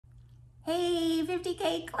everybody,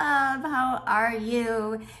 50K Club, how are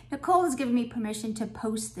you? Nicole has given me permission to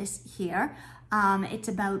post this here. It's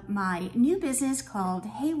about my new business called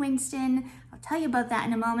Hey Winston. I'll tell you about that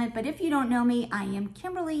in a moment, but if you don't know me, I am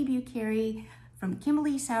Kimberly Bucheri from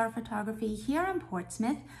Kimberly Sauer Photography here in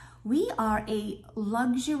Portsmouth. We are a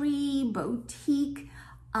luxury boutique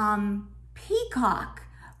peacock,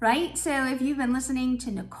 right? So if you've been listening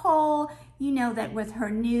to Nicole, you know that with her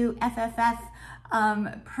new FFF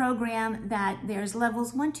program that there's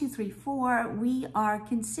levels 1, 2, 3, 4. We are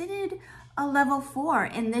considered a level 4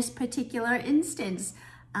 in this particular instance.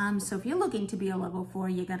 So if you're looking to be a level 4,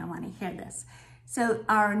 you're gonna wanna hear this. So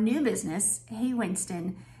our new business, Hey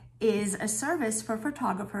Winston, is a service for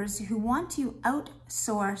photographers who want to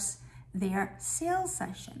outsource their sales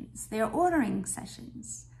sessions, their ordering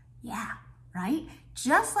sessions. Yeah, right?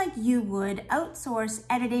 Just like you would outsource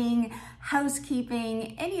editing,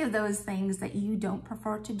 housekeeping, any of those things that you don't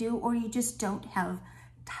prefer to do or you just don't have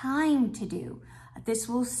time to do. This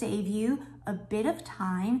will save you a bit of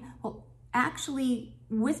time. Well, actually,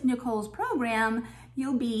 with Nicole's program,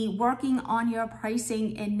 you'll be working on your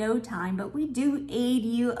pricing in no time, but we do aid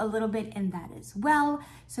you a little bit in that as well.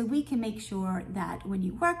 So we can make sure that when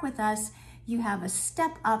you work with us, you have a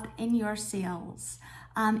step up in your sales.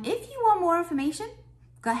 If you want more information,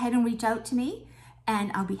 go ahead and reach out to me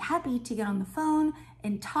and I'll be happy to get on the phone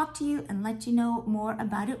and talk to you and let you know more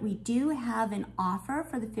about it. We do have an offer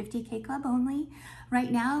for the 50K Club only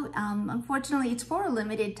right now. Unfortunately, it's for a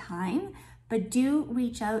limited time, but do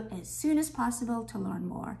reach out as soon as possible to learn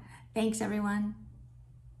more. Thanks, everyone.